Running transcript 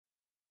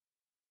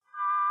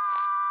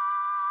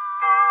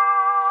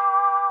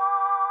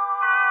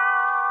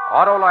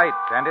Autolite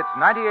and its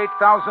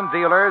 98,000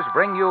 dealers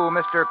bring you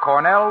Mr.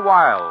 Cornell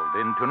Wilde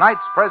in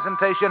tonight's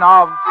presentation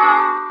of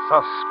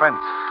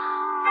Suspense.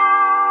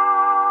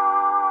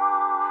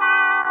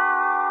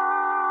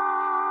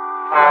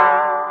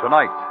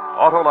 Tonight,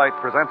 Autolite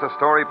presents a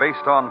story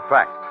based on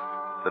fact.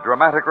 The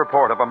dramatic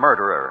report of a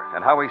murderer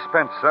and how he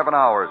spent 7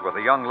 hours with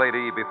a young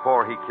lady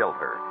before he killed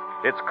her.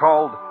 It's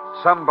called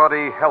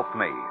Somebody Help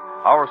Me.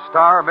 Our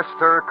star,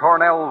 Mr.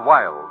 Cornell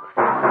Wilde.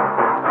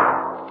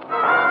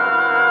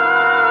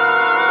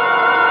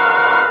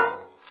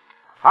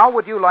 How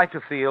would you like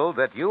to feel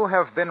that you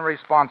have been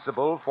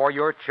responsible for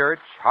your church,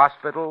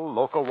 hospital,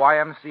 local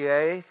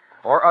YMCA,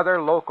 or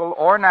other local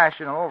or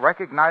national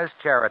recognized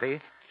charity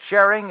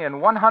sharing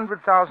in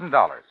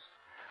 $100,000?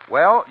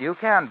 Well, you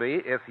can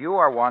be if you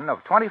are one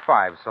of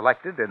 25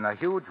 selected in the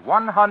huge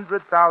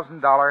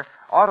 $100,000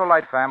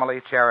 Autolite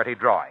Family Charity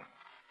Drawing.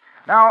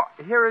 Now,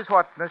 here is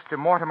what Mr.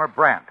 Mortimer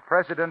Brandt,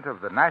 president of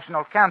the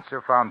National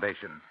Cancer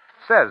Foundation,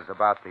 says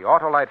about the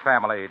Autolite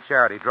Family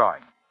Charity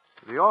Drawing.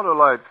 The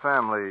Autolite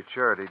Family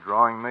Charity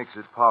Drawing makes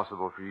it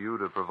possible for you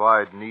to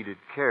provide needed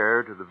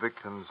care to the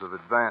victims of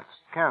advanced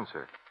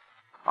cancer.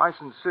 I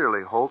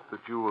sincerely hope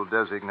that you will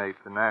designate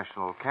the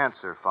National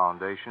Cancer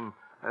Foundation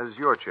as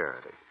your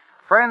charity.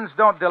 Friends,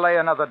 don't delay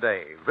another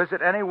day.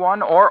 Visit any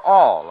one or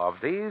all of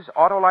these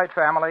Autolite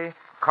Family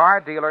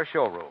car dealer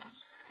showrooms.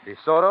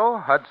 DeSoto,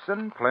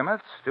 Hudson,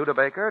 Plymouth,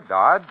 Studebaker,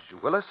 Dodge,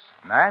 Willis,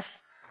 Nash,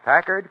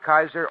 Packard,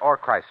 Kaiser, or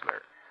Chrysler.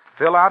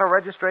 Fill out a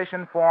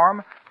registration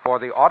form for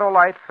the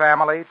Autolite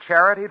Family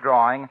Charity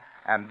Drawing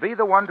and be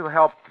the one to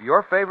help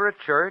your favorite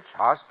church,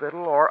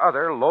 hospital, or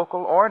other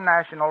local or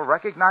national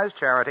recognized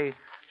charity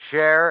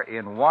share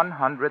in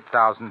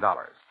 $100,000.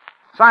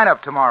 Sign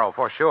up tomorrow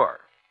for sure.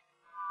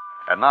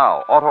 And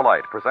now,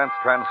 Autolite presents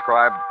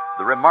transcribed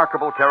the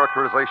remarkable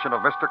characterization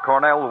of Mr.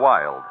 Cornell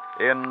Wilde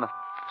in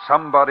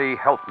Somebody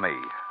Help Me,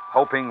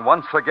 hoping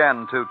once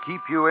again to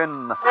keep you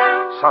in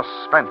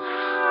suspense.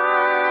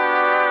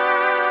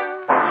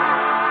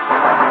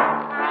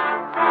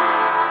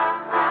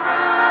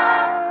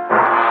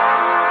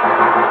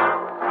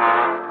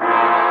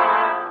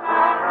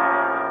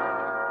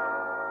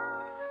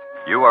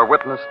 You are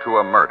witness to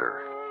a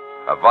murder,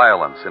 a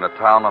violence in a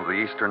town of the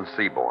eastern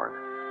seaboard,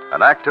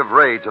 an act of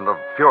rage and of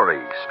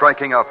fury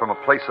striking out from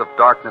a place of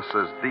darkness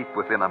as deep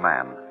within a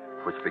man,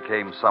 which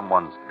became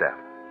someone's death.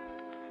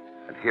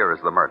 And here is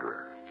the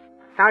murderer.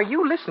 Now,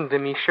 you listen to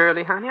me,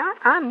 Shirley, honey.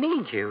 I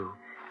need you.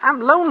 I'm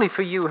lonely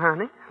for you,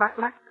 honey.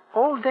 Like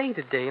all day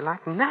today,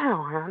 like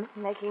now, honey.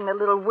 Making the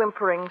little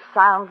whimpering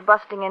sounds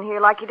busting in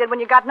here like you did when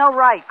you got no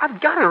right. I've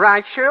got a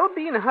right, Cheryl,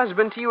 being a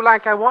husband to you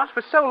like I was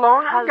for so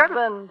long.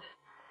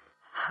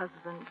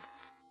 Husband.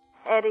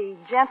 Eddie,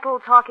 gentle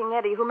talking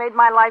Eddie, who made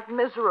my life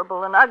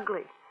miserable and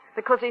ugly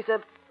because he's a...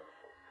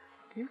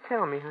 You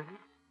tell me,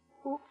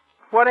 honey.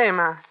 What am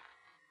I?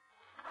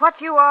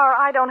 What you are,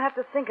 I don't have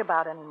to think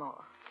about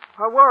anymore,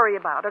 or worry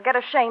about, or get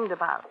ashamed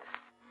about.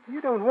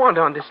 You don't want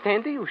to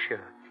understand, do you,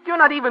 Cheryl? You're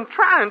not even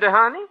trying to,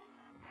 honey.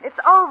 It's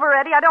over,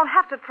 Eddie. I don't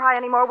have to try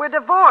anymore. We're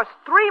divorced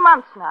 3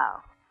 months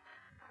now.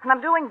 And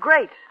I'm doing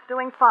great,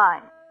 doing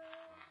fine.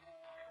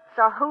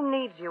 So who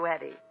needs you,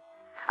 Eddie?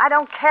 I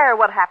don't care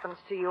what happens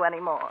to you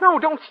anymore. No,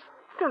 don't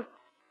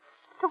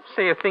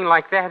say a thing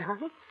like that,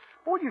 honey.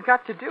 All you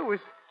got to do is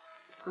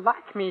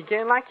like me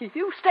again like you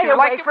used to. Stay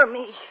away from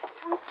me.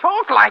 Don't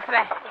talk like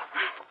that.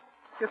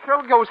 Your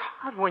throat goes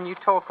hard when you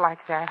talk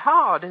like that.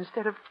 Hard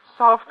instead of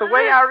soft the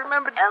way I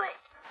remembered. Ellie.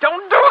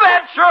 Don't do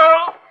that,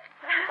 Cheryl!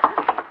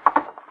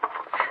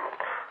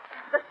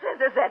 The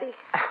scissors, Eddie.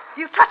 If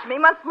you touch me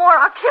once more,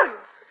 I'll kill you.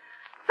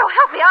 So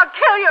help me, I'll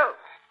kill you.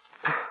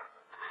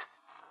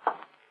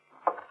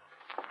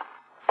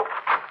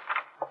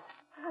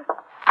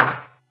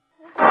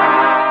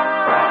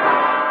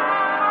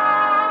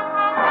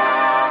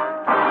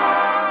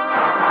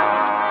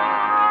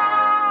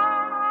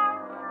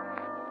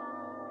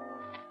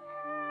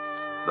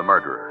 The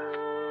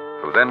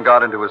murderer, who then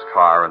got into his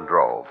car and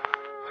drove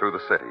through the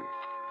city,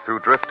 through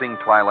drifting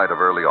twilight of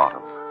early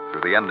autumn,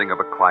 through the ending of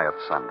a quiet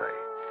Sunday,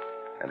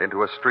 and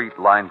into a street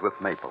lined with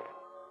maple.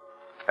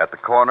 At the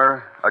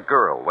corner, a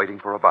girl waiting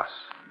for a bus.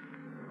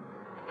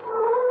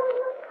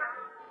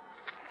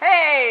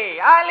 Hey,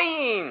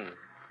 Eileen!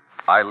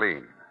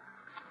 Eileen,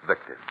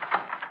 victim.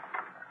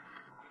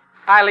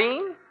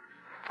 Eileen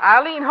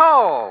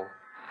Hall.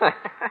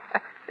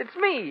 It's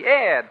me,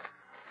 Ed.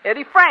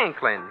 Eddie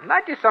Franklin.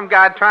 Not just some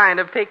guy trying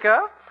to pick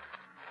up.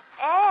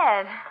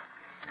 Ed.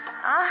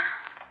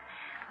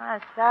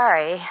 I'm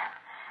sorry.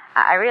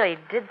 I really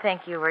did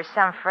think you were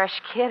some fresh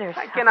kid or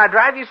something. Can I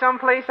drive you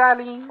someplace,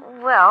 Eileen?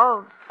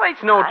 Well,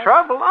 it's no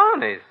trouble,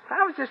 honest.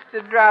 I was just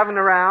driving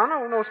around.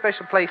 Oh, no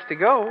special place to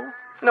go.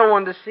 No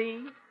one to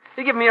see.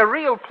 You give me a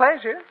real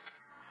pleasure.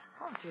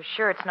 Oh, if you're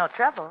sure it's no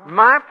trouble.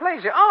 My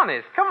pleasure,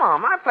 honest. Come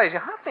on, my pleasure.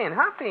 Hop in.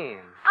 Eileen,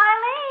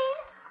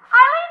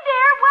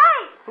 dear,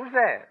 wait. Who's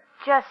that?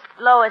 Just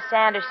Lois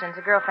Anderson's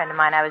a girlfriend of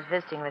mine I was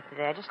visiting with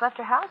today. I just left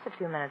her house a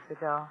few minutes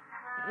ago.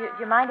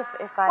 You mind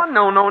if I... Oh,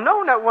 no,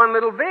 not one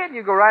little bit.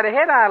 You go right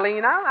ahead,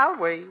 Eileen. I'll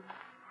wait.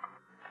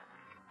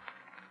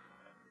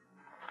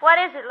 What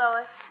is it,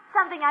 Lois?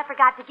 Something I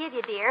forgot to give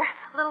you, dear.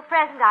 A little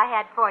present I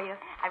had for you.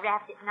 I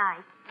wrapped it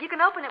nice. You can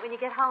open it when you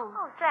get home.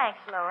 Oh, thanks,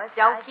 Lois.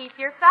 Don't keep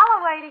your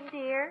fellow waiting,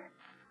 dear.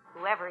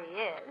 Whoever he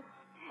is.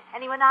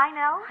 Anyone I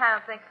know? I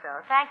don't think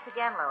so. Thanks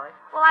again, Lois.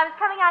 Well, I was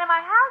coming out of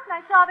my house and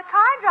I saw the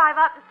car drive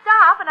up to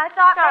stop, and I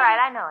thought... It's all right,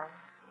 I know him.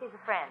 He's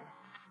a friend.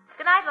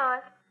 Good night,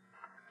 Lois.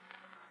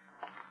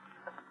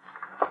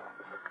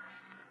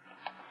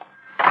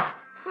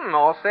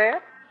 All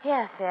set?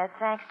 Yes, Ed,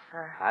 thanks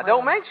for...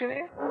 Don't mention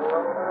it.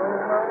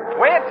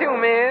 Where to,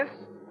 miss?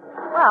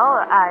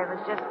 Well, I was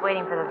just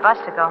waiting for the bus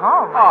to go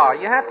home. Oh,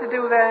 you have to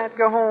do that?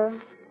 Go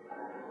home?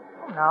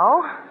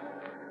 No.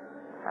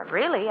 Not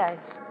really.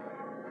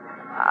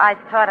 I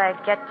thought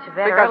I'd get to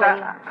bed Because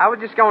early. I was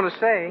just going to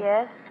say...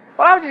 Yes?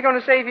 Well, I was just going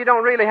to say if you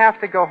don't really have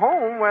to go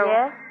home, well...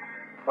 Yes?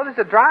 Well, there's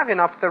a drive-in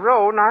up the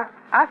road, and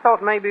I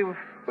thought maybe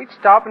we'd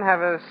stop and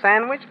have a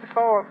sandwich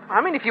before...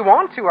 I mean, if you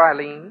want to,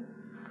 Eileen.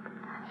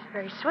 It's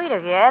very sweet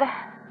of you, Ed.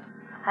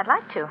 I'd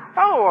like to.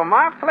 Oh, well,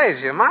 my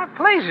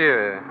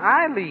pleasure,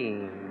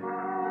 Eileen.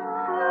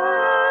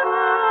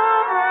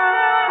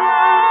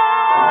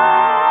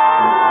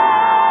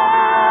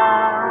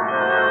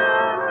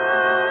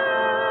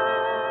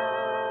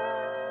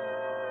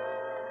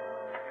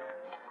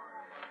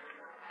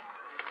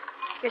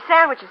 Your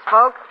sandwiches,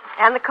 folks,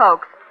 and the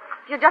Cokes.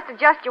 If you'll just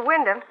adjust your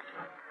window.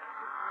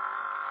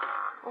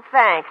 Well,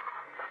 thanks.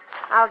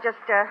 I'll just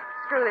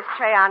screw this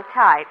tray on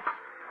tight.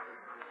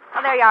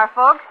 Well, there you are,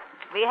 folks.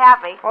 Be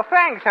happy. Well,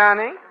 thanks,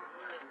 honey.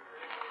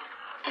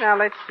 Now,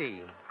 let's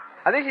see.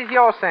 This is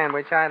your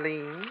sandwich,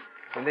 Eileen,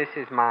 and this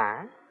is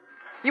mine.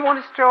 You want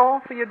a straw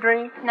for your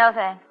drink? No,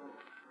 thanks.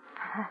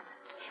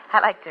 I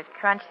like to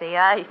crunch the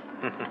ice.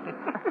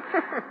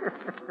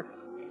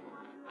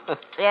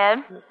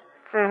 Ed?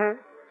 Mm-hmm.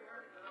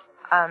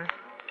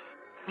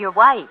 Your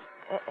wife,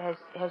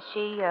 has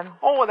she,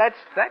 Oh, that's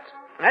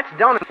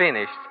done and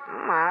finished.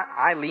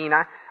 Eileen,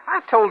 I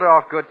told her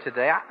off good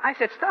today. I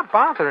said, stop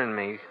bothering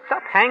me.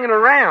 Stop hanging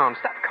around.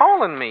 Stop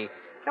calling me.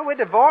 No, we're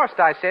divorced,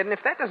 I said, and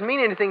if that doesn't mean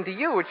anything to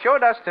you, it sure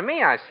does to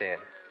me, I said.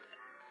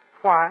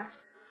 Why?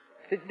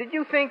 Did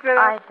you think that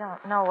I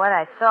don't know what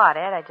I thought,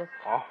 Ed. I just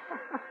Oh.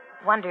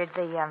 wondered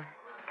the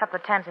couple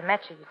of times I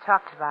met you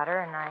talked about her,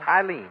 and I...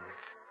 Eileen,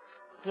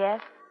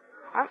 Yes?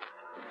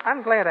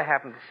 I'm glad I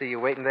happened to see you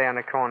waiting there on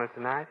the corner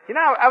tonight. You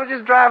know, I was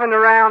just driving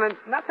around and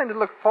nothing to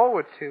look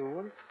forward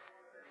to.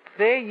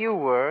 There you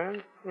were,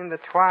 in the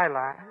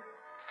twilight.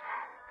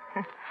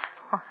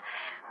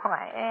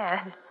 Why,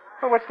 Ed.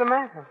 Well, what's the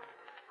matter?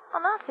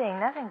 Well,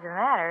 nothing's the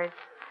matter.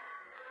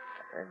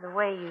 It's the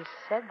way you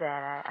said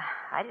that.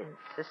 I didn't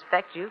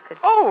suspect you could...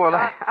 Oh, well,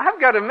 I've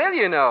got 1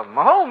 million of them.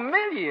 A whole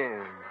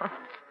million.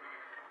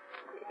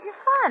 You're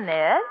fun,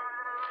 Ed.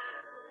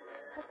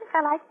 I think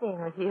I like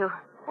being with you.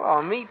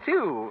 Well, me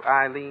too,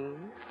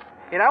 Eileen.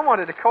 And I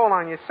wanted to call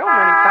on you so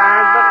many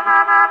times, but...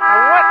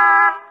 What?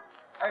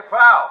 Hey,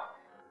 pal.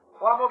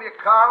 Want to move your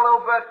car a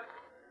little bit?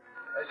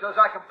 So as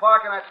I can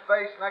park in that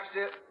space next to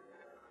you?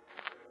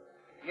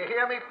 You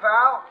hear me,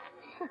 pal?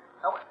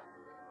 Oh,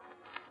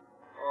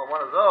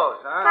 one of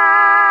those, huh?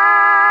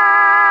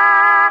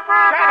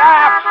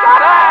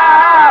 Shut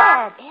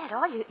up! Ed,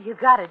 all you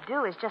gotta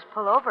do is just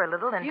pull over a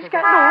little and... He's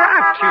got no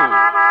right to.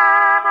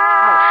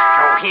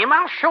 I'll show him.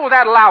 I'll show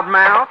that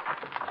loudmouth.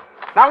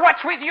 Now,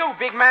 what's with you,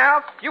 big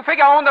mouth? You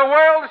figure I own the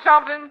world or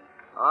something?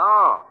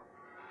 Oh,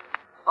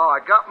 I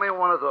got me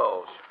one of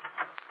those.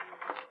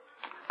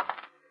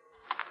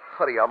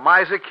 What are you, a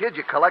miser, kid?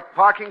 You collect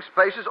parking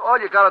spaces? All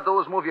you gotta do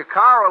is move your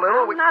car a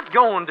little. I'm not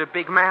going to,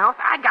 big mouth.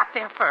 I got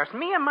there first.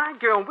 Me and my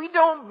girl, we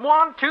don't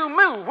want to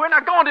move. We're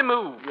not going to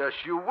move. Yes,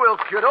 you will,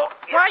 kiddo.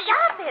 Well,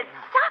 stop it.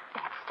 Stop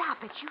that.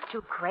 Stop it. You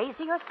too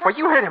crazy or something? Well,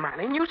 you heard him,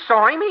 Eileen. You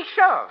saw him. He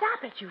shoved.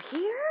 Stop it. You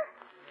hear?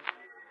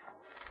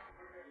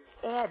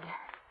 Ed,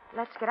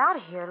 let's get out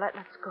of here.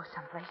 Let's go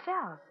someplace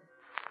else.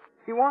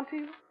 You want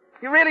to?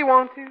 You really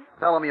want to?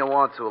 Tell him you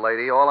want to,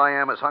 lady. All I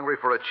am is hungry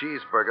for a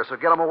cheeseburger, so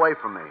get him away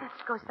from me.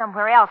 Let's go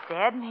somewhere else,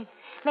 Ed.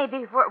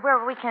 Maybe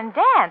where we can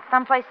dance.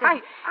 Someplace that...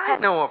 I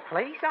know a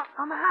place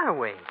on the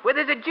highway where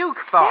there's a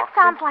jukebox. That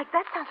sounds like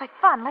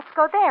fun. Let's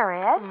go there,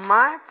 Ed.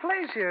 My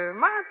pleasure,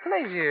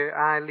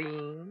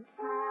 Eileen.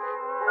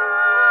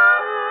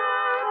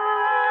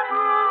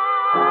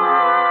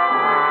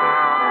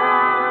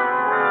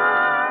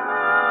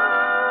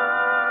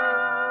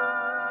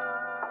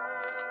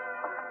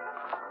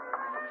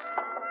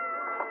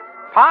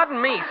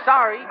 Pardon me,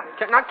 sorry.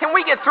 Can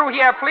we get through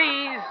here,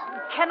 please?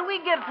 Can we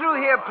get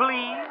through here,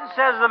 please?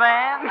 Says the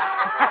man.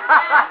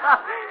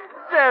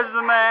 Says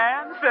the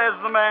man.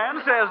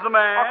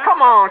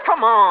 Oh,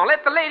 come on.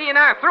 Let the lady and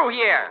I through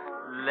here.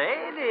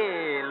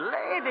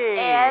 Lady.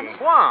 Ed.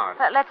 What?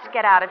 Let's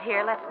get out of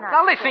here. Let's not...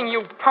 Now listen,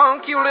 you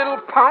little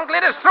punk.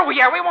 Let us through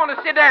here. We want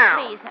to sit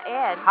down. Please,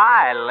 Ed.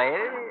 Hi,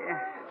 lady.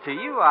 To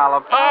you, I'll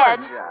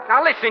apologize. Ed.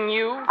 Now listen,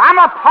 you. I'm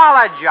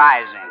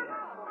apologizing.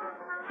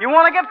 You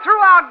want to get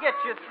through? I'll get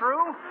you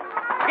through.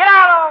 Get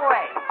out of the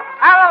way.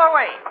 Out of the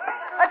way.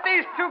 Let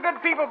these two good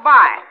people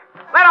by.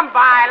 Let them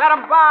by.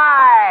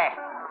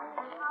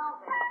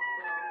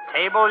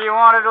 Table you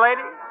wanted,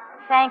 lady?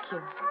 Thank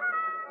you.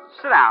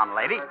 Sit down,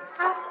 lady.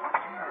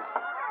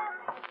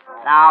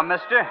 Now,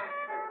 mister,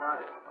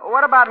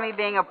 what about me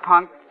being a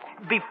punk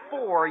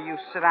before you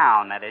sit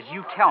down, that is?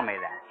 You tell me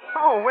that.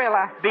 Oh, well,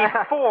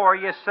 Before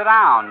you sit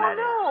down, that is.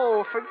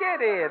 No,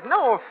 forget it.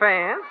 No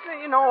offense.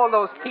 You know, all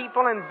those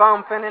people and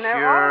bumping and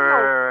everything.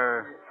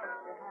 Sure.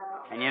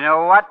 And you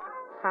know what?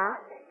 Huh?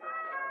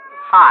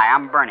 Hi,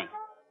 I'm Bernie.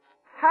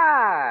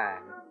 Hi.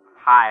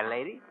 Hi,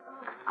 lady.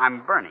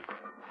 I'm Bernie.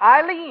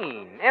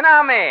 Eileen. And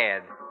I'm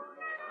Ed.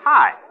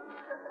 Hi.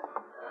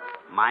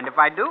 Mind if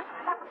I do?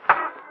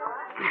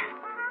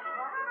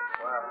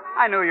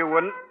 I knew you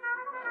wouldn't.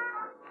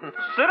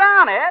 Sit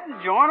down, Ed,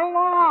 and join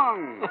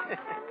along.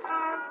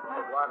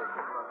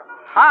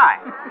 Hi.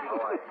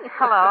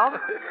 Hello.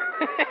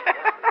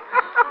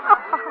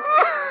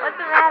 What's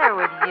the matter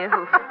with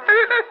you?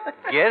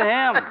 Get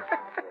him.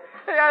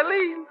 Hey,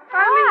 Eileen.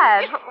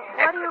 What?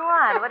 What do you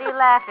want? What are you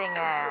laughing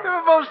at?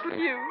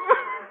 Mostly you.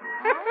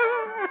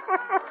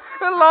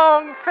 A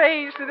long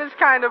face in this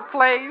kind of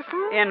place.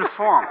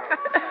 Informal.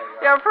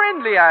 Yeah,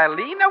 friendly,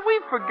 Eileen. Now,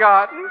 we've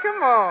forgotten.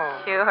 Come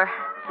on. Sure.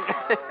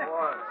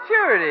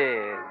 Sure it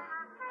is.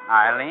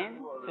 Eileen?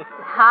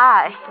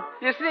 Hi.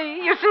 You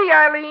see,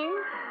 Eileen?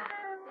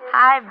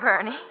 Hi,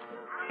 Bernie.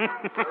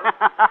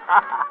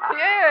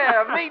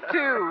 Yeah, me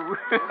too.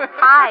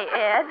 Hi,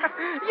 Ed.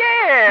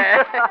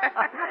 Yeah.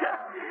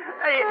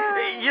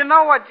 Hey, you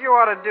know what you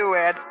ought to do,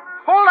 Ed?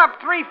 Hold up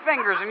 3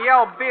 fingers and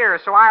yell beer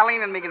so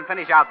Eileen and me can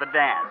finish out the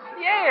dance.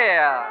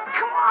 Yeah.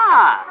 Come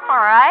on.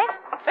 All right.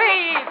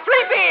 Hey,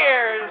 3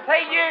 beers.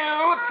 Hey,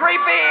 you, 3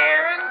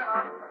 beers.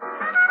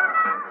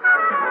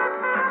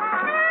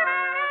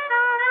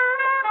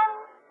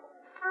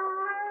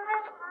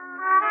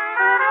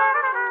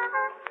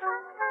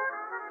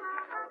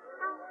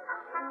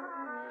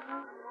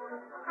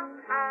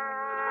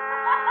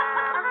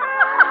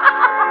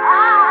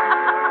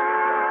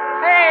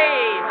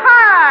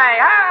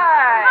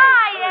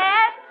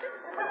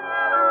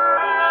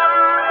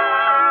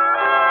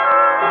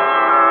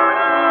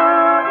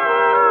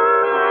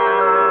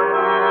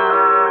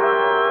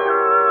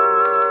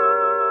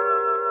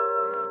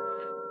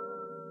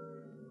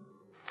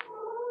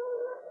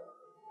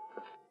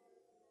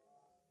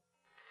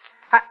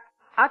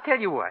 I'll tell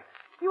you what.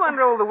 You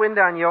unroll the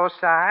window on your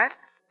side,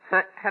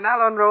 and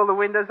I'll unroll the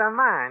windows on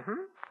mine,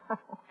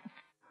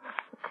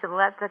 To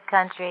let the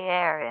country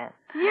air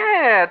in.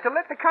 Yeah, to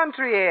let the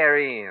country air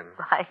in.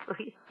 Like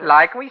we said.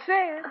 Like we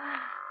said.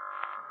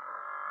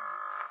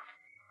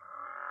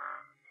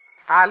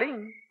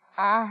 Eileen.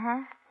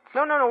 Uh-huh.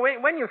 No,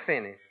 wait, when you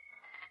finish.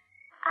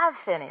 I've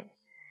finished.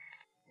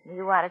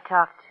 You want to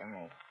talk to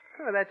me?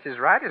 Oh, that's as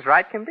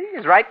right can be.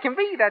 As right can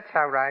be, that's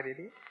how right it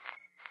is.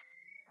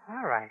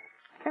 All right.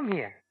 Come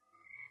here.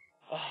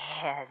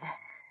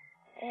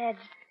 Ed,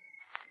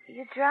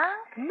 you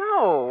drunk?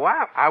 No,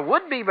 I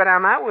would be, but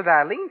I'm out with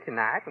Eileen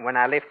tonight. And when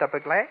I lift up a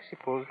glass, she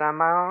pulls down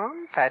my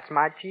arm, pats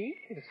my cheek,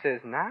 and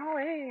says, "Now,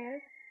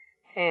 Ed."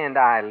 And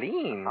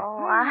Eileen.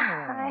 Oh,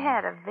 I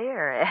had a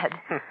beer, Ed.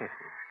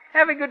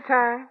 Have a good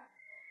time.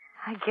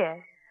 I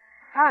guess.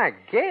 I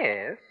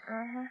guess?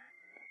 Uh-huh.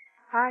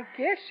 I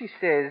guess, she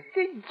says.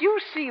 Did you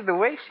see the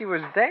way she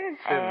was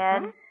dancing?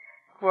 Ed?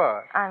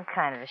 What? I'm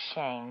kind of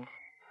ashamed.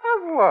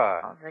 Of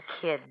what? Oh, the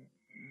kid,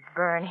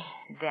 Bernie,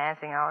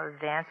 dancing all his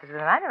dances with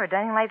him. I've never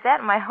done anything like that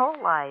in my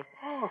whole life.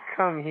 Oh,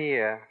 come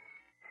here.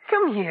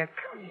 Come here.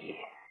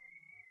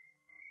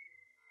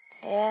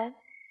 Ed?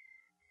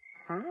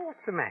 What's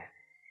the matter?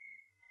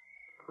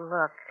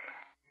 Look.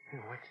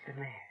 What's the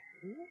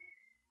matter?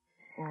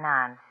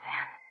 Nonsense.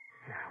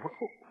 Now,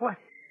 what?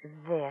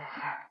 This.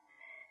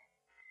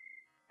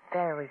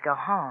 Better we go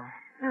home.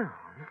 No,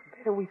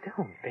 better we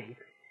don't, baby.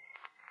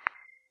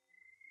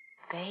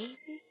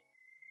 Baby?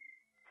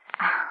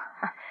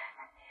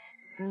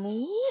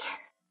 Me?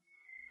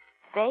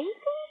 Baby?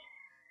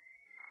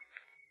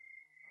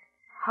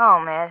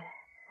 Home, Ed.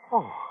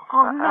 Oh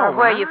no.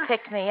 Where you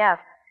picked me up.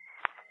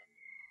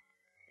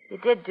 You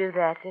did do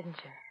that, didn't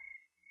you?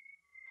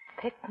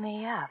 Picked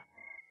me up.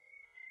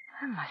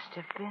 I must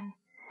have been.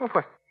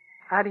 What?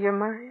 Out of your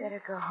mind?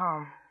 Better go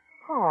home.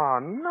 Oh,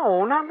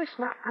 no. Now,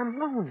 listen, I'm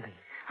lonely.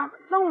 I'm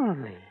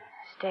lonely.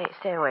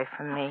 Stay away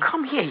from me.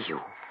 Come here, you.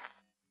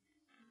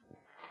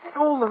 And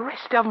all the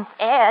rest of them.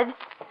 Ed?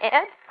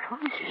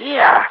 Come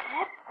here.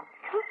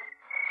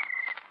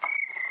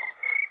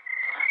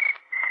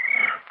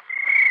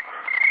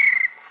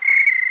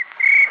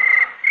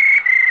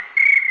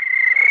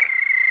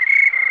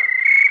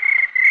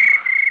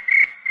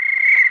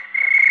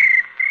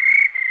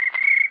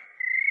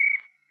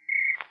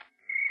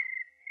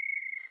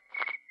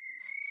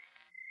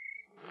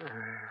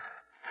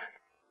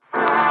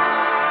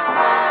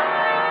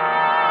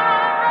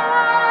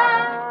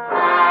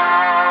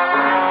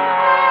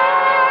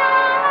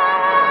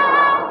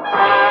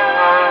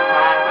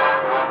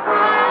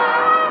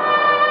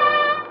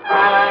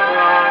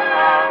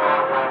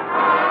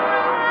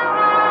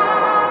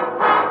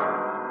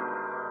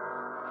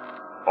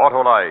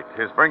 Autolite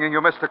is bringing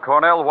you Mr.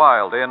 Cornell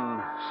Wilde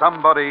in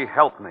Somebody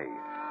Help Me,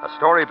 a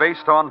story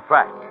based on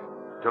fact.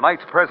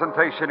 Tonight's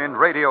presentation in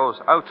radio's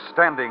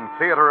outstanding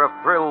theater of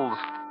thrills,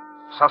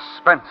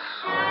 Suspense.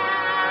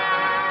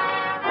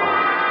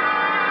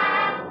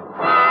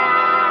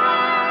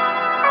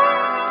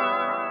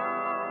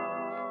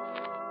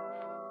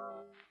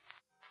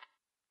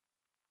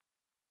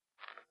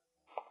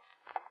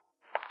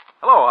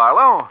 Hello,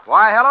 Harlow.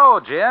 Why, hello,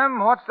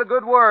 Jim. What's the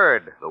good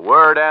word? The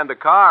word and the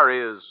car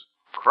is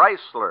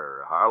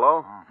Chrysler,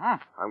 Harlow.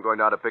 Mm-hmm. I'm going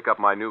down to pick up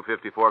my new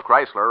 54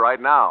 Chrysler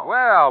right now.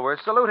 Well,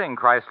 we're saluting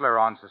Chrysler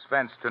on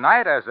Suspense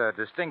tonight as a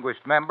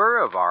distinguished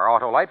member of our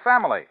Autolite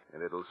family.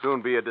 And it'll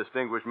soon be a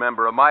distinguished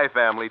member of my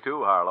family,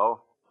 too, Harlow.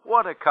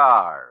 What a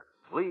car.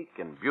 Sleek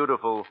and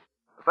beautiful.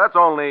 But that's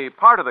only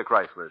part of the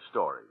Chrysler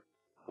story.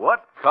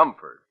 What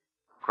comfort.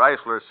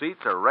 Chrysler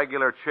seats are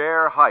regular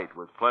chair height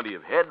with plenty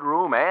of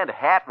headroom and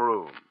hat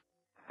room.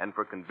 And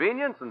for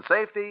convenience and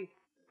safety,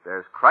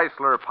 there's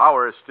Chrysler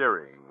Power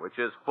Steering, which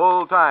is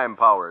full-time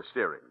power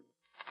steering.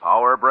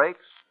 Power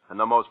brakes, and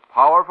the most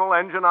powerful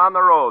engine on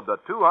the road, the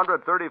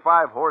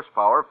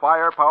 235-horsepower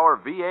Firepower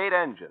V8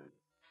 engine.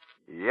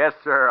 Yes,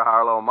 sir,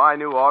 Harlow, my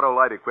new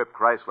Autolite-equipped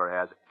Chrysler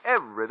has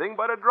everything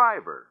but a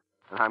driver.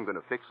 And I'm going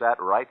to fix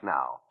that right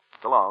now.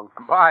 So long.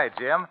 Bye,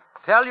 Jim.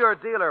 Tell your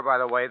dealer, by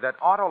the way, that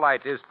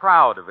Autolite is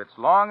proud of its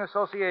long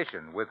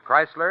association with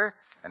Chrysler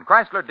and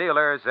Chrysler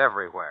dealers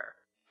everywhere.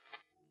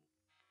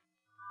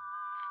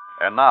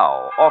 And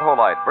now,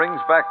 Autolite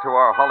brings back to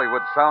our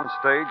Hollywood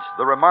soundstage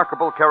the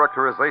remarkable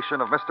characterization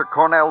of Mr.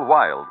 Cornell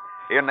Wilde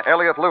in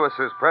Elliot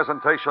Lewis's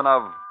presentation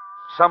of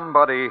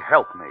Somebody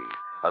Help Me,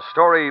 a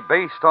story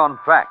based on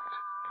fact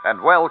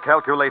and well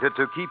calculated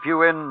to keep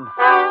you in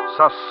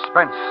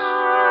suspense.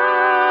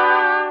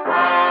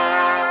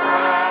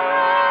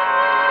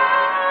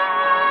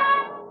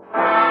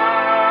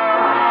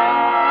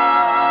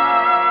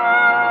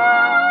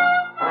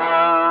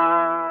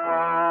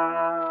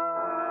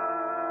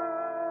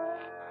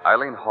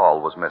 Eileen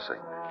Hall was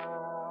missing.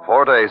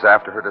 4 days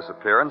after her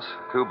disappearance,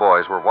 2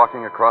 boys were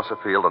walking across a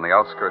field on the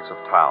outskirts of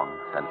town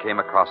and came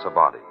across a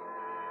body.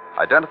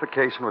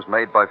 Identification was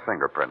made by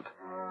fingerprint,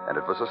 and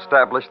it was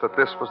established that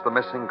this was the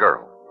missing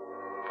girl.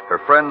 Her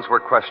friends were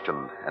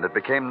questioned, and it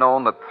became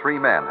known that 3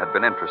 men had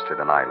been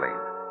interested in Eileen.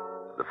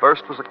 The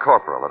first was a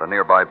corporal at a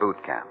nearby boot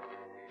camp.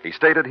 He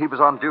stated he was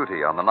on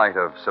duty on the night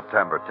of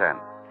September 10,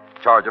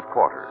 charge of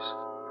quarters,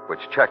 which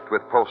checked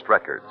with post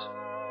records.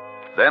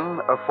 Then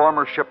a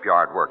former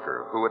shipyard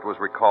worker, who it was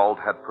recalled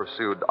had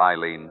pursued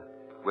Eileen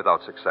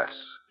without success.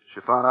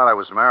 She found out I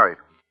was married.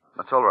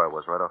 I told her I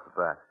was right off the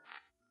bat.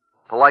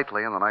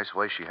 Politely, in the nice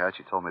way she had,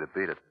 she told me to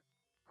beat it.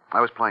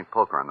 I was playing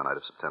poker on the night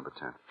of September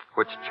 10th.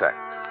 Which checked.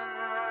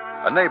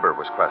 A neighbor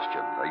was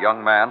questioned, a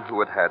young man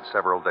who had had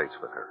several dates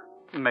with her.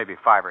 Maybe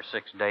 5 or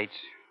 6 dates.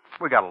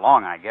 We got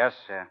along, I guess,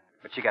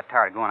 but she got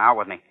tired of going out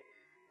with me.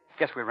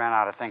 Guess we ran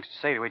out of things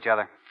to say to each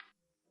other.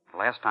 The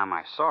last time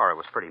I saw her, it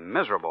was pretty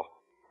miserable.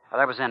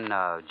 That was in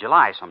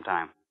July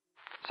sometime.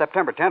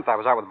 September 10th, I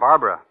was out with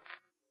Barbara.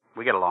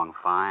 We get along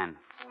fine.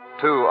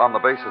 2, on the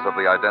basis of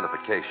the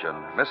identification,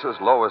 Mrs.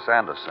 Lois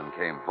Anderson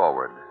came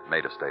forward,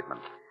 made a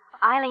statement.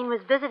 Eileen was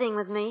visiting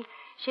with me.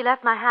 She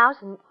left my house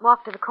and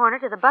walked to the corner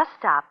to the bus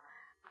stop.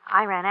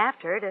 I ran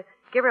after her to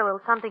give her a little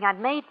something I'd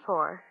made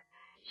for her.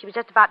 She was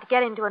just about to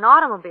get into an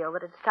automobile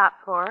that had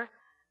stopped for her.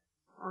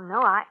 Oh,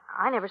 no, I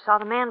never saw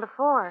the man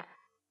before.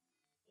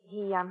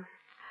 He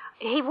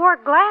wore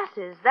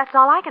glasses. That's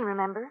all I can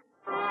remember.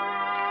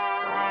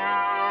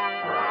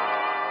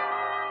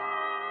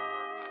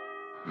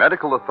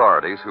 Medical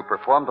authorities who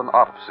performed an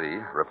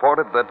autopsy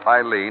reported that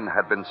Eileen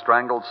had been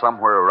strangled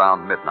somewhere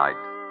around midnight.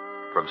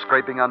 From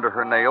scraping under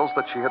her nails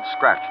that she had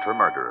scratched her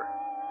murderer,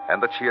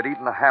 and that she had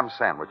eaten a ham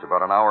sandwich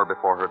about an hour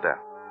before her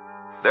death.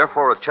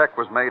 Therefore, a check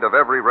was made of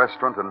every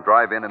restaurant and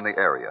drive-in in the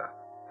area.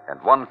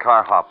 And one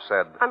car hop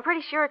said, I'm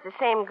pretty sure it's the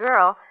same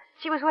girl.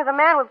 She was with a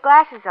man with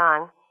glasses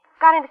on.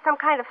 Got into some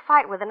kind of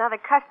fight with another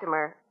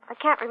customer. I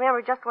can't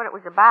remember just what it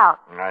was about.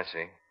 I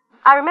see.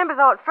 I remember,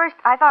 though, at first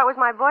I thought it was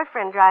my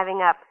boyfriend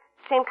driving up.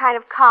 Same kind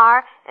of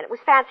car, and it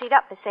was fancied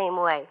up the same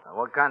way.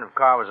 What kind of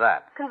car was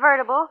that?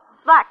 Convertible.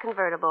 Black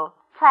convertible.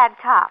 Plaid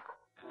top.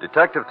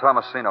 Detective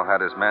Tomasino had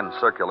his men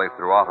circulate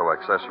through auto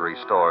accessory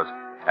stores,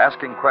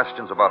 asking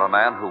questions about a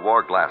man who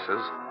wore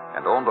glasses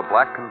and owned a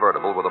black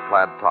convertible with a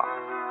plaid top.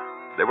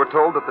 They were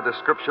told that the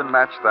description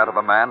matched that of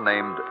a man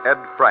named Ed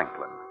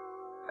Franklin,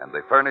 and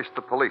they furnished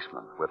the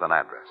policeman with an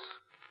address.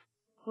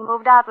 He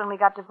moved out when we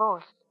got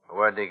divorced.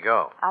 Where'd he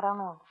go? I don't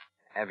know.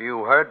 Have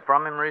you heard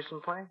from him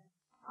recently?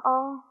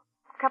 Oh,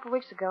 a couple of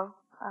weeks ago.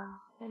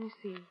 Let me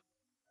see.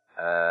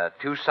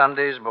 2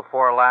 Sundays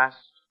before last?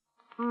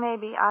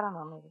 Maybe. I don't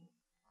know,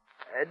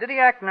 maybe. Did he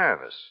act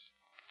nervous?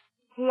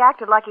 He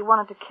acted like he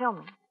wanted to kill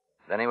me.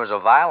 Then he was a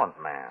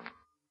violent man.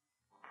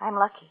 I'm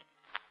lucky.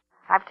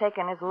 I've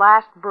taken his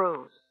last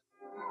bruise.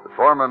 The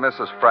former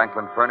Mrs.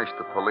 Franklin furnished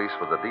the police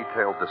with a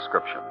detailed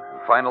description. And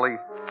finally,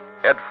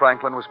 Ed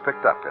Franklin was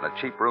picked up in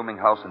a cheap rooming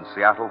house in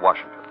Seattle,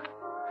 Washington,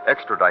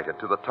 extradited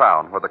to the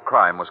town where the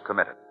crime was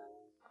committed.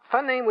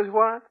 Her name was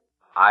what?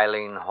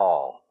 Eileen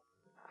Hall.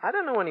 I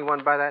don't know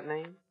anyone by that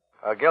name.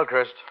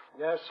 Gilchrist.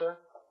 Yes, sir?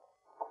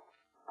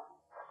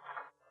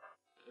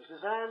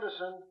 Mrs.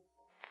 Anderson.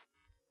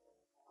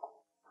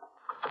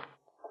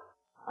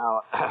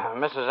 Now,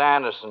 Mrs.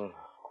 Anderson,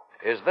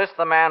 is this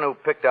the man who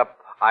picked up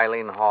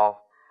Eileen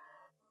Hall?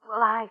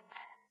 Well,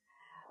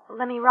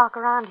 let me rock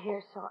around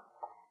here so...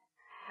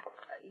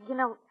 You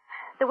know,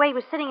 the way he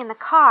was sitting in the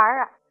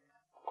car...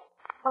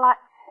 Well,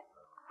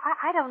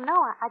 I don't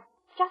know. I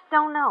just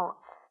don't know.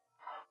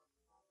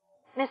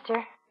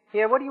 Mister.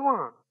 Yeah, what do you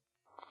want?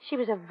 She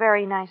was a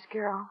very nice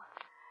girl.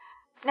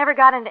 Never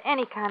got into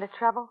any kind of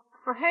trouble.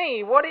 Well,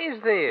 hey, what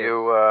is this?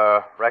 You,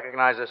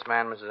 recognize this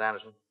man, Mrs.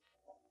 Anderson?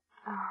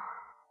 Oh,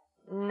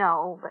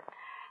 no, but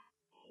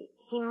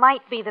he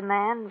might be the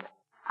man. But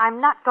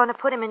I'm not going to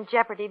put him in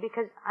jeopardy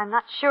because I'm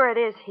not sure it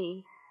is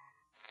he.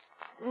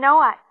 No,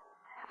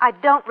 I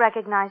don't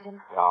recognize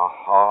him. Oh,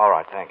 all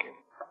right, thank you.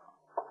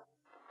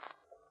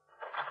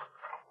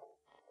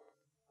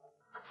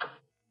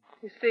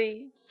 You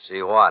see?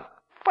 See what?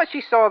 Well,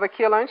 she saw the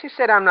killer and she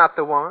said I'm not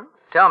the one.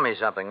 Tell me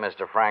something,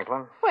 Mr.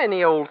 Franklin. Well,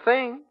 any old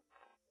thing.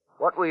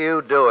 What were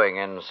you doing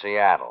in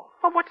Seattle?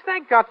 Well, what's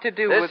that got to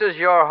do with... This is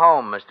your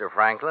home, Mr.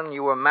 Franklin.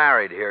 You were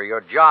married here.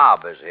 Your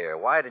job is here.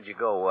 Why did you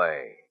go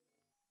away?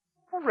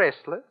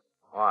 Restless.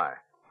 Why?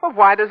 Well,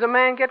 why does a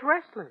man get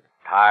restless?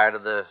 Tired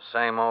of the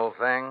same old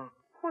thing?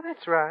 Well,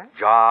 that's right.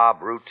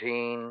 Job,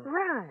 routine.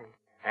 Right.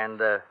 And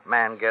the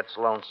man gets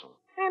lonesome.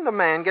 And the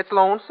man gets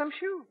lonesome,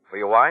 sure. For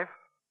your wife?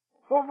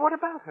 Well, what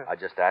about her? I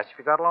just asked if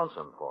you got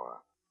lonesome for her.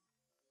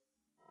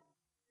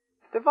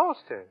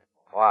 Divorced her.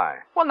 Why?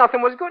 Well,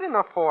 nothing was good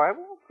enough for her.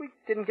 Well, we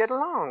didn't get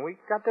along. We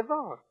got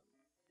divorced.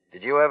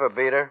 Did you ever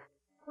beat her?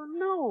 Well,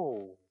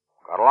 no.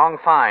 Got along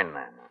fine,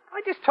 then.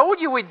 I just told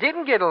you we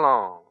didn't get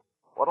along.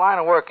 What line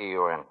of work are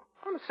you in?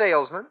 I'm a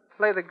salesman.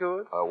 Leather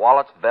goods.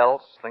 Wallets,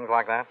 belts, things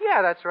like that?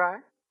 Yeah, that's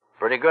right.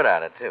 Pretty good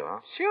at it, too, huh?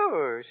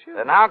 Sure.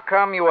 Then how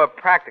come you were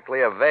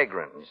practically a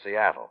vagrant in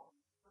Seattle?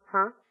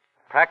 Huh?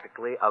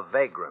 Practically a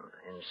vagrant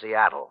in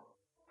Seattle.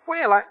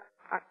 Well, I...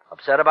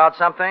 Upset about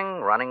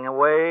something? Running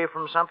away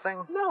from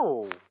something?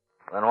 No.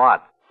 Then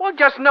what? Well,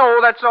 just no,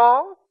 that's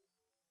all.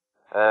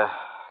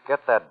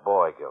 Get that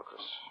boy,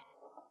 Gilchrist.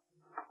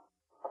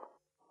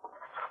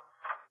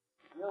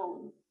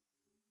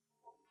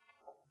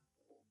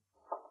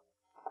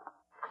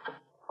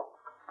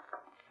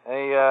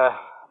 Hey,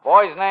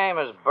 boy's name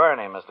is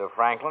Bernie, Mr.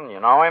 Franklin. You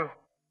know him?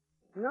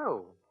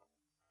 No.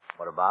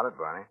 What about it,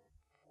 Bernie?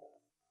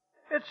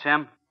 It's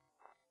him.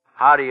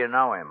 How do you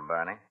know him,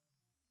 Bernie?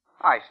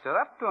 I stood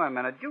up to him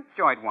in a juke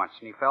joint once,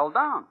 and he fell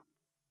down.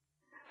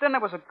 Then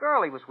there was a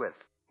girl he was with.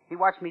 He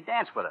watched me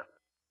dance with her.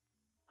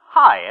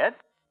 Hi, Ed.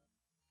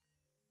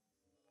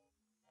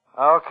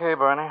 Okay,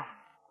 Bernie.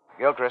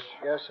 Gilchrist.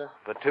 Yes, sir.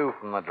 The two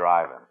from the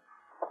drive-in.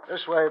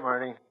 This way,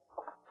 Bernie.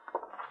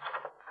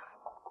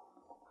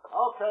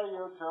 Okay,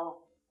 you two.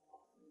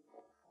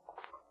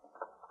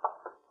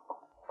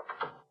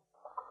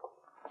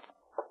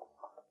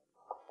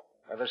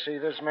 Ever see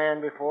this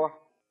man before?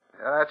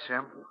 Yeah, that's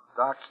him.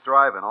 Doc's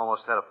driving.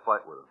 Almost had a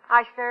fight with him.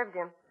 I served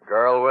him.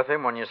 Girl with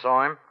him when you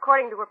saw him?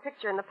 According to her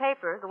picture in the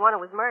paper, the one who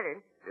was murdered.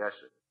 Yes,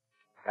 sir.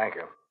 Thank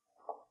you.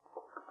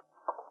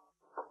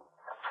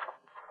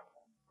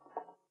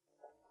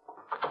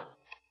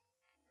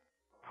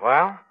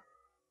 Well?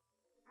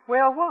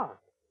 Well, what?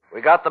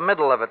 We got the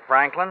middle of it,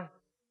 Franklin.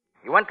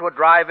 You went to a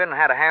drive-in and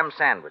had a ham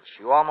sandwich.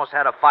 You almost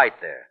had a fight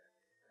there.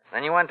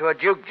 Then you went to a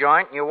juke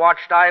joint and you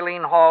watched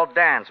Eileen Hall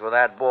dance with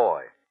that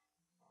boy.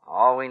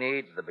 All we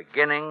need is the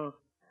beginning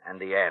and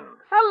the end.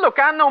 Now, look,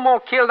 I no more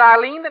killed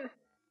Eileen than...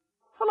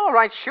 Well, all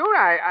right, sure,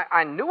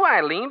 I knew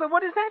Eileen, but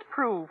what does that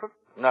prove?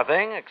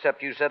 Nothing,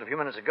 except you said a few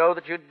minutes ago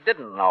that you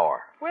didn't know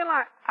her. Well,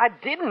 I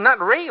didn't, not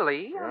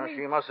really. Well,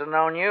 she must have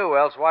known you,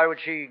 else why would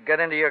she get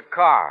into your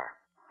car?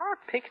 I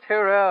picked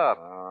her up.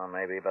 Oh,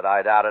 maybe, but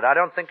I doubt it. I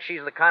don't think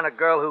she's the kind of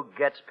girl who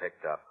gets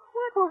picked up.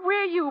 Well,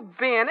 where you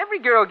been? Every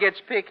girl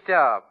gets picked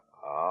up.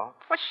 Oh?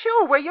 Well,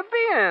 sure, where you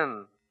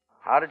been?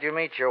 How did you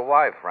meet your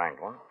wife,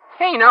 Franklin?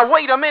 Hey, now,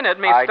 wait a minute,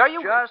 mister. I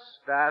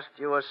just asked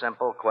you a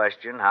simple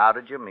question. How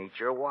did you meet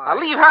your wife? Now,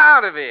 leave her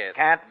out of it.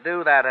 Can't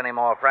do that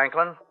anymore,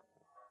 Franklin.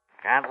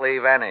 Can't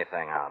leave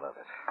anything out of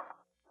it.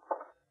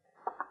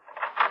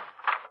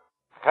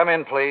 Come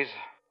in, please.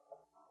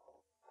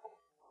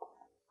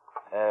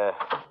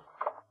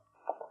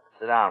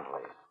 Sit down,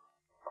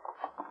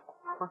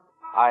 please.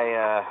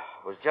 I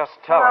was just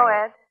telling Hello, you.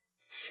 Ed.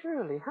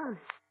 Shirley, honey.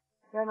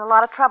 You're in a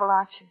lot of trouble,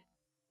 aren't you?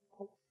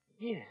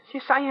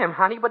 Yes, I am,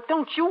 honey, but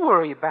don't you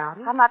worry about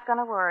it. I'm not going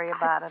to worry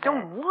about it, I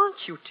don't Ed. want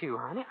you to,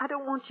 honey. I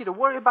don't want you to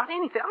worry about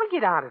anything. I'll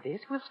get out of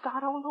this. We'll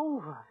start all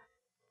over.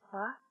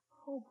 What?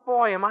 Oh,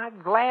 boy, am I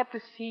glad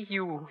to see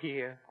you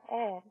here.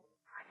 Ed.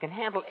 I can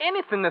handle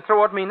anything to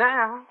throw at me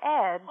now.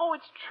 Ed. Oh,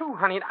 it's true,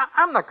 honey.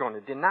 I'm not going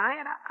to deny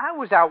it. I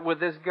was out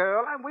with this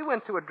girl. We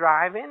went to a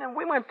drive-in, and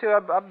we went to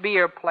a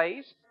beer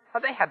place.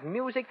 They had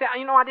music there.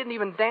 You know, I didn't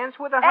even dance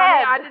with her,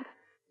 honey. Ed. I didn't...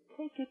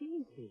 Take it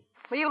easy.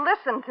 Will you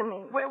listen to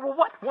me? Well,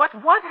 what,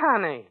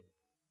 honey?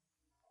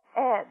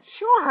 Ed.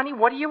 Sure, honey.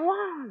 What do you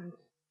want?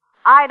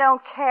 I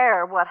don't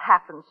care what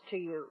happens to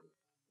you.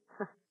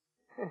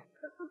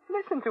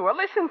 Listen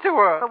to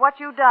her. For what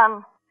you've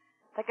done,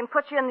 They can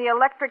put you in the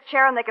electric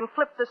chair and they can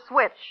flip the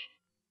switch.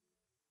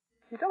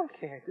 You don't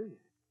care, do you?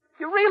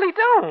 You really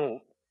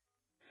don't.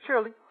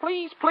 Shirley,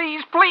 please,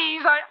 please,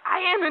 please.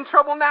 I am in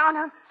trouble now, and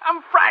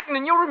I'm frightened,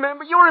 and you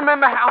remember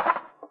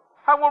how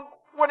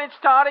when it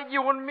started,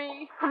 you and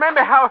me.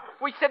 Remember how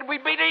we said we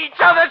beat each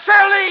other,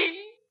 Shirley?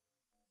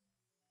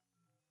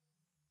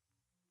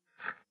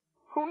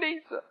 Who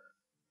needs her?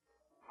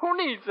 Who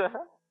needs her?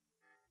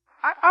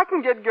 I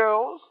can get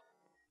girls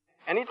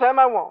anytime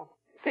I want.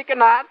 Pick a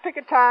night, pick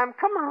a time.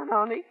 Come on,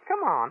 honey.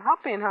 Come on.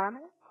 Hop in, honey.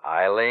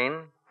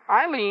 Eileen?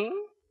 Eileen?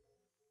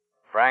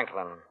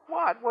 Franklin.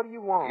 What? What do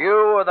you want?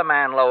 You were the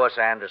man Lois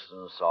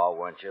Anderson saw,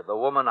 weren't you? The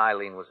woman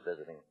Eileen was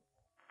visiting.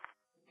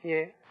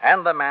 Yeah.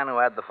 And the man who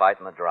had the fight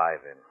in the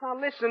drive-in. Now,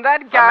 listen,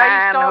 that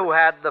guy... The man who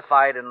had the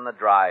fight in the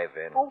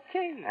drive-in.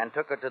 Okay. And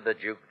took her to the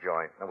juke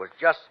joint. It was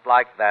just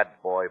like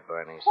that boy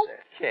Bernie said.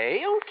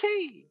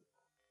 Okay.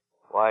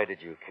 Why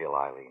did you kill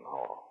Eileen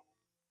Hall?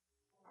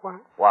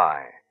 What?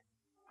 Why?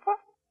 What?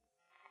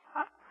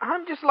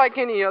 I'm just like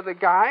any other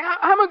guy.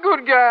 I'm a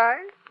good guy.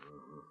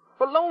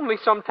 But lonely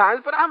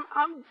sometimes, but I'm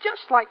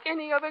just like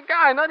any other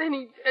guy, not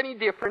any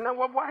different. Now,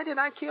 why did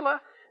I kill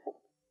her?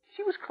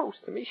 She was close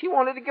to me. She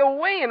wanted to go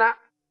away, and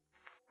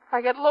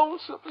I got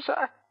lonesome, so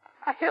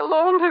I held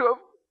on to her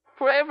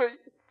forever.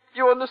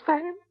 You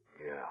understand?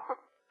 Yeah.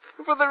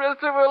 For the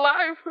rest of her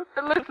life.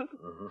 And listen,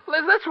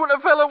 that's what a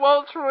fellow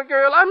wants from a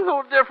girl. I'm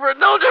no different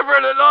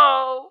at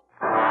all.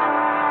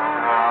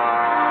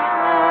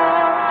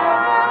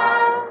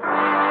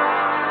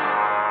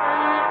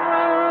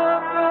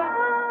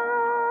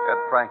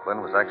 Ed Franklin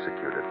was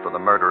executed for the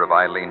murder of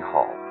Eileen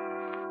Hall.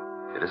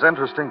 It is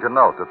interesting to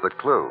note that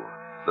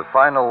the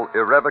final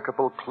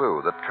irrevocable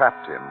clue that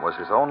trapped him was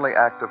his only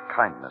act of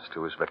kindness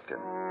to his victim.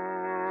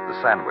 The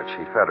sandwich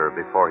he fed her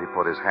before he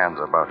put his hands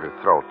about her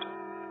throat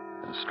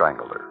and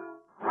strangled her.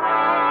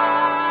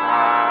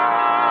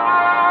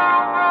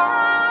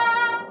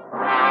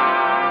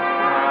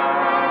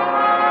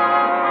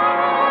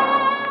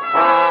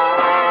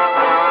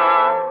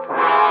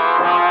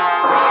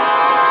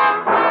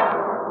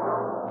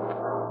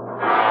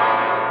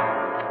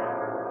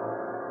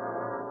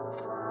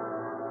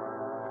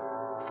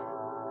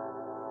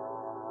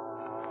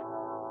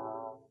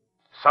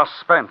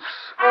 Suspense.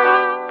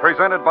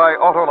 Presented by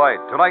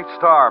Autolite. Tonight's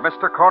star,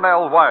 Mr.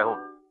 Cornell Wilde.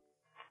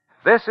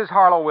 This is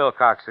Harlow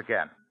Wilcox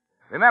again.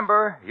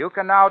 Remember, you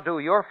can now do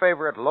your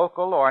favorite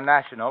local or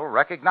national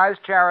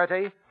recognized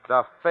charity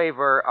the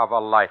favor of a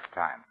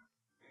lifetime.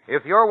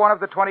 If you're one of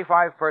the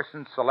 25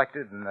 persons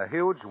selected in the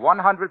huge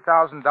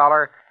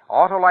 $100,000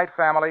 Autolite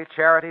Family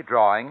Charity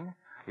Drawing,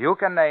 you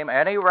can name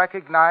any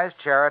recognized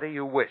charity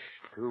you wish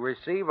to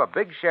receive a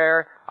big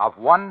share of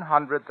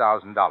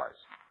 $100,000.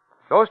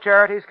 Those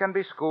charities can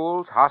be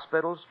schools,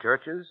 hospitals,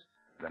 churches,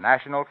 the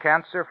National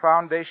Cancer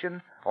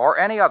Foundation, or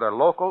any other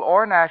local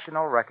or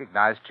national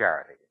recognized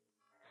charity.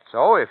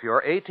 So, if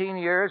you're 18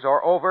 years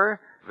or over,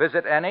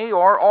 visit any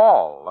or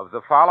all of the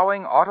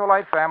following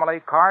Autolite Family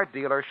car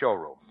dealer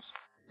showrooms: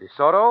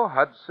 DeSoto,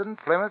 Hudson,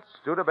 Plymouth,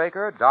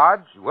 Studebaker,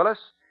 Dodge, Willis,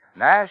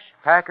 Nash,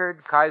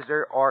 Packard,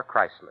 Kaiser, or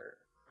Chrysler.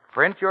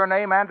 Print your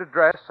name and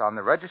address on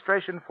the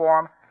registration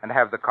form and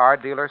have the car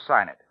dealer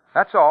sign it.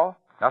 That's all.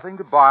 Nothing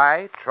to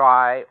buy,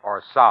 try,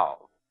 or solve.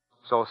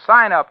 So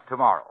sign up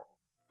tomorrow.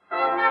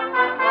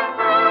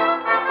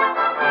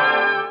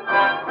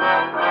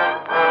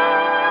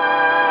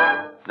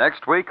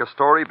 Next week, a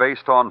story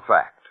based on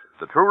fact.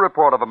 The true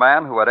report of a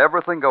man who had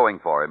everything going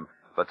for him,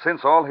 but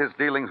since all his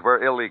dealings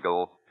were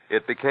illegal,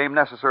 it became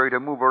necessary to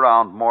move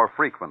around more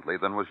frequently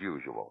than was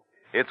usual.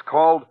 It's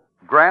called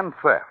Grand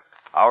Theft.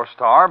 Our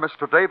star,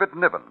 Mr. David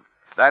Niven.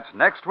 That's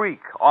next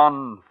week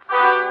on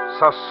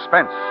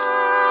Suspense.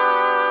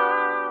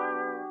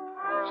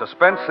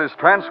 Suspense is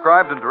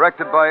transcribed and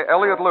directed by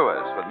Elliot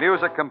Lewis, with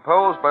music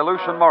composed by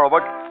Lucien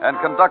Moravec and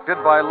conducted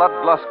by Lud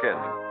Gluskin.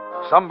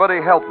 Somebody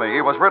Help Me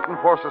was written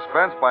for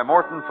Suspense by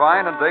Morton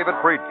Fine and David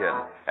Friedkin,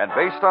 and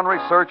based on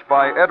research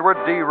by Edward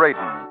D.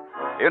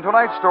 Radin. In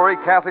tonight's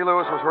story, Kathy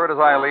Lewis was heard as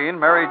Eileen,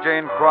 Mary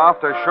Jane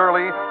Croft as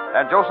Shirley,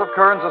 and Joseph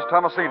Kearns as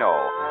Tomasino.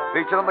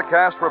 Featured in the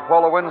cast were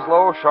Paula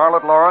Winslow,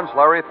 Charlotte Lawrence,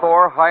 Larry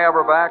Thor, Hy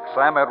Averback,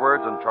 Sam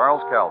Edwards, and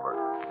Charles Calvert.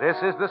 This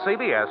is the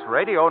CBS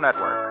Radio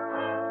Network.